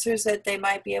answers that they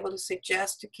might be able to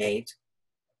suggest to Kate?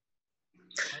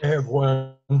 I have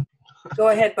one. Go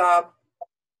ahead, Bob.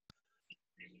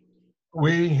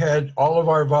 We had all of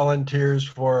our volunteers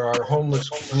for our homeless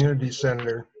community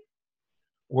center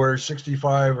were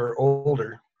 65 or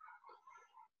older,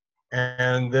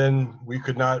 and then we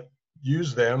could not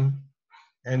use them.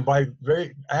 And by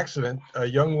very accident, a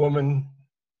young woman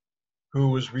who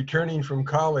was returning from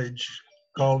college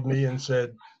called me and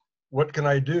said, "What can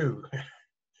I do?"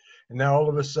 And now all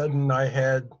of a sudden I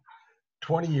had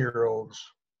 20-year-olds.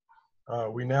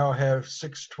 We now have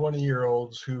 6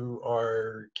 20-year-olds who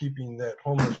are keeping that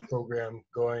homeless program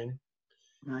going.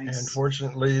 Nice. And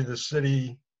fortunately, the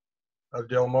city of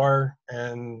Del Mar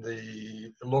and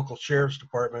the local sheriff's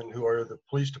department, who are the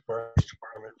police department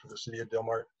for the city of Del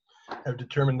Mar, have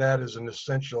determined that as an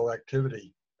essential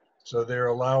activity. So they're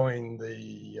allowing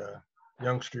the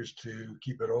youngsters to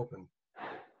keep it open.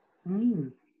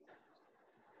 Mm.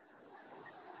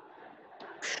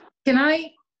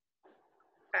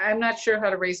 I'm not sure how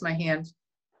to raise my hand.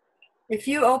 If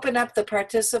you open up the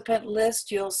participant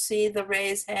list, you'll see the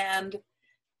raise hand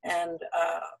and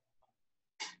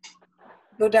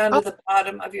go down to the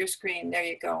bottom of your screen. There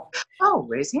you go. Oh,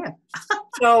 raise hand.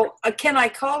 So can I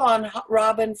call on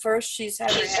Robin first? She's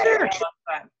had her hand for a long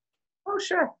time. Oh,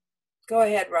 sure. Go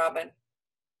ahead, Robin.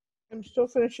 I'm still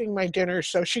finishing my dinner,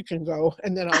 so she can go,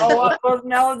 and then I'll go. Well,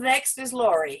 no, next is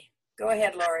Lori. Go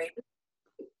ahead, Lori.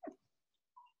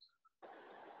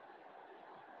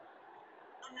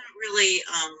 I'm not really,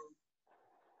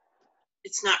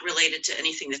 it's not related to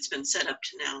anything that's been set up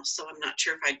to now, so I'm not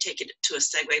sure if I'd take it to a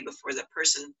segue before the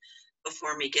person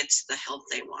before me gets the help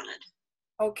they wanted.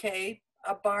 Okay.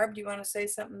 Barb, do you want to say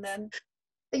something then?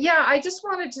 Yeah, I just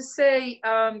wanted to say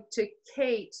to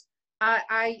Kate,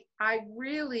 I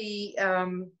really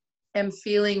am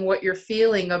feeling what you're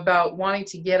feeling about wanting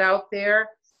to get out there.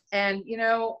 And, you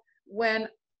know, when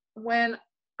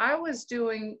I was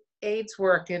doing AIDS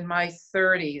work in my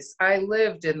 30s, I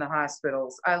lived in the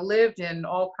hospitals. I lived in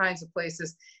all kinds of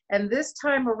places. And this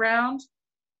time around,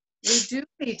 we do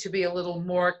need to be a little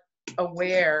more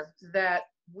aware that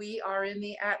we are in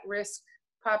the at-risk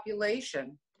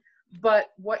population.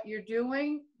 But what you're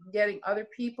doing, getting other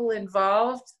people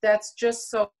involved, that's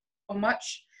just so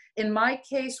much. In my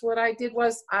case, what I did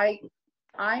was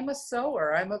I'm a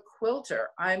sewer, I'm a quilter,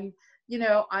 I'm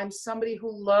somebody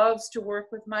who loves to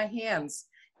work with my hands.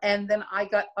 And then I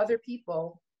got other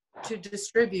people to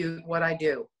distribute what I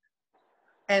do.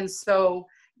 And so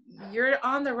you're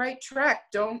on the right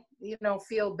track. Don't,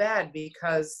 feel bad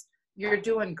because you're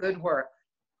doing good work.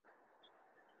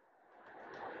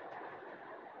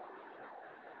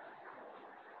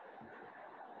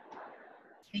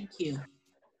 Thank you.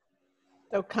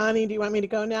 So Connie, do you want me to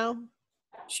go now?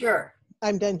 Sure.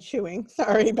 I'm done chewing.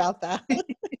 Sorry about that.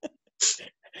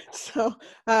 So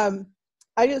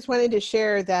I just wanted to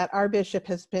share that our bishop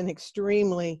has been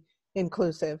extremely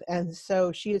inclusive. And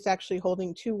so she is actually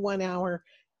holding 2 one-hour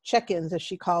check-ins, as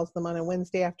she calls them, on a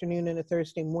Wednesday afternoon and a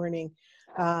Thursday morning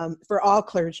for all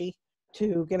clergy.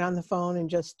 to get on the phone and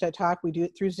just to talk. We do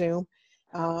it through Zoom.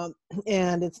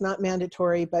 And it's not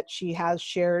mandatory, but she has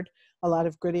shared a lot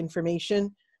of good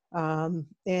information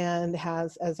and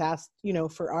has asked, you know,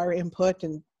 for our input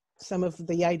and some of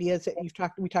the ideas that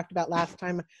we talked about last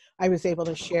time I was able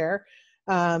to share.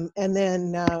 And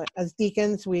then as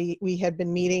deacons, we had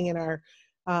been meeting in our,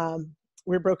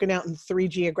 we're broken out in 3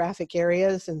 geographic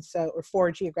areas, and so, or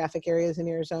 4 geographic areas in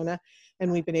Arizona,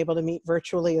 and we've been able to meet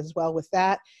virtually as well with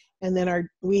that. And then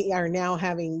we are now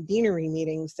having deanery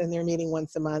meetings, and they're meeting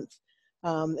once a month,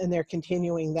 and they're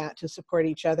continuing that to support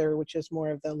each other, which is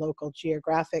more of the local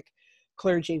geographic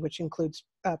clergy, which includes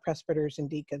presbyters and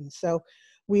deacons. So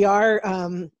we are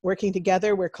working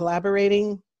together, we're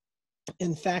collaborating.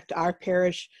 In fact, our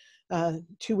parish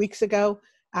 2 weeks ago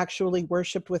actually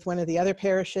worshiped with one of the other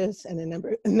parishes, and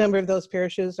a number of those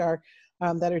parishes are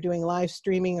that are doing live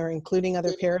streaming or including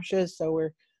other parishes. So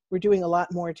we're doing a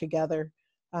lot more together,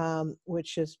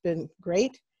 which has been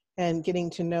great, and getting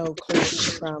to know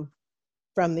clergy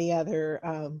from the other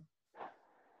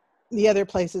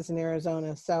places in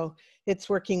Arizona. So it's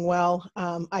working well.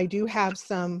 I do have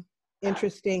some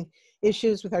interesting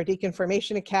issues with our Deacon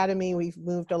Formation Academy. We've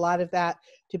moved a lot of that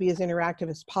to be as interactive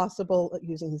as possible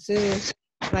using Zoom.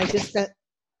 And I just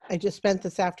spent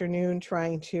this afternoon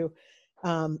trying to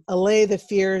allay the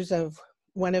fears of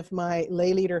one of my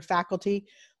lay leader faculty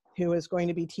who is going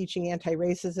to be teaching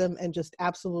anti-racism, and just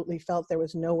absolutely felt there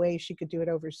was no way she could do it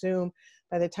over Zoom.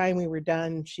 By the time we were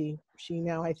done, she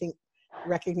now, I think,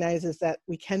 recognizes that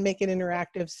we can make it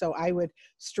interactive. So I would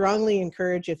strongly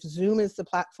encourage, if Zoom is the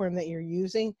platform that you're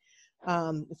using,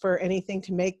 for anything,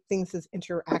 to make things as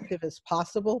interactive as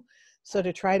possible. So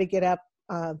to try to get up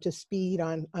to speed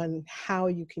on how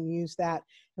you can use that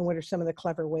and what are some of the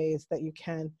clever ways that you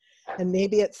can. And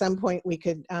maybe at some point we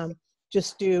could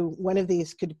just do, one of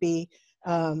these could be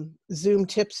Zoom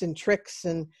tips and tricks,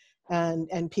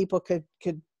 and people could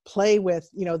play with,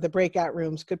 you know, the breakout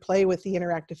rooms, could play with the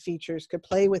interactive features, could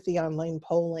play with the online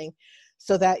polling,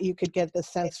 so that you could get the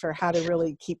sense for how to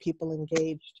really keep people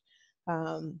engaged,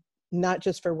 not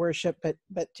just for worship,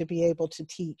 but to be able to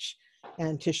teach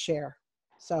and to share.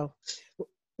 So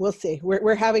we'll see.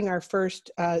 We're having our first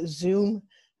Zoom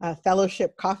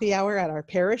fellowship coffee hour at our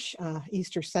parish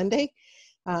Easter Sunday.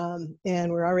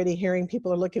 And we're already hearing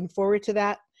people are looking forward to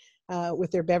that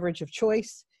with their beverage of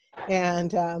choice.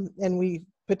 And we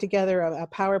put together a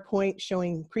PowerPoint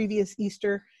showing previous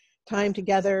Easter time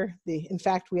together. In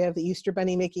fact, we have the Easter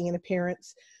Bunny making an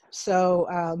appearance. So,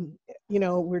 you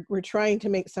know, we're trying to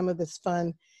make some of this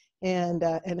fun,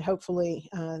 and hopefully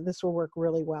this will work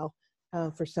really well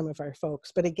for some of our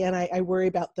folks. But again, I worry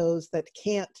about those that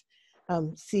can't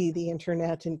see the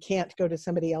internet and can't go to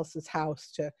somebody else's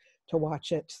house to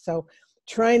watch it. So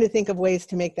trying to think of ways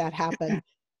to make that happen.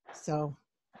 So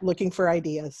looking for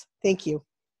ideas. Thank you.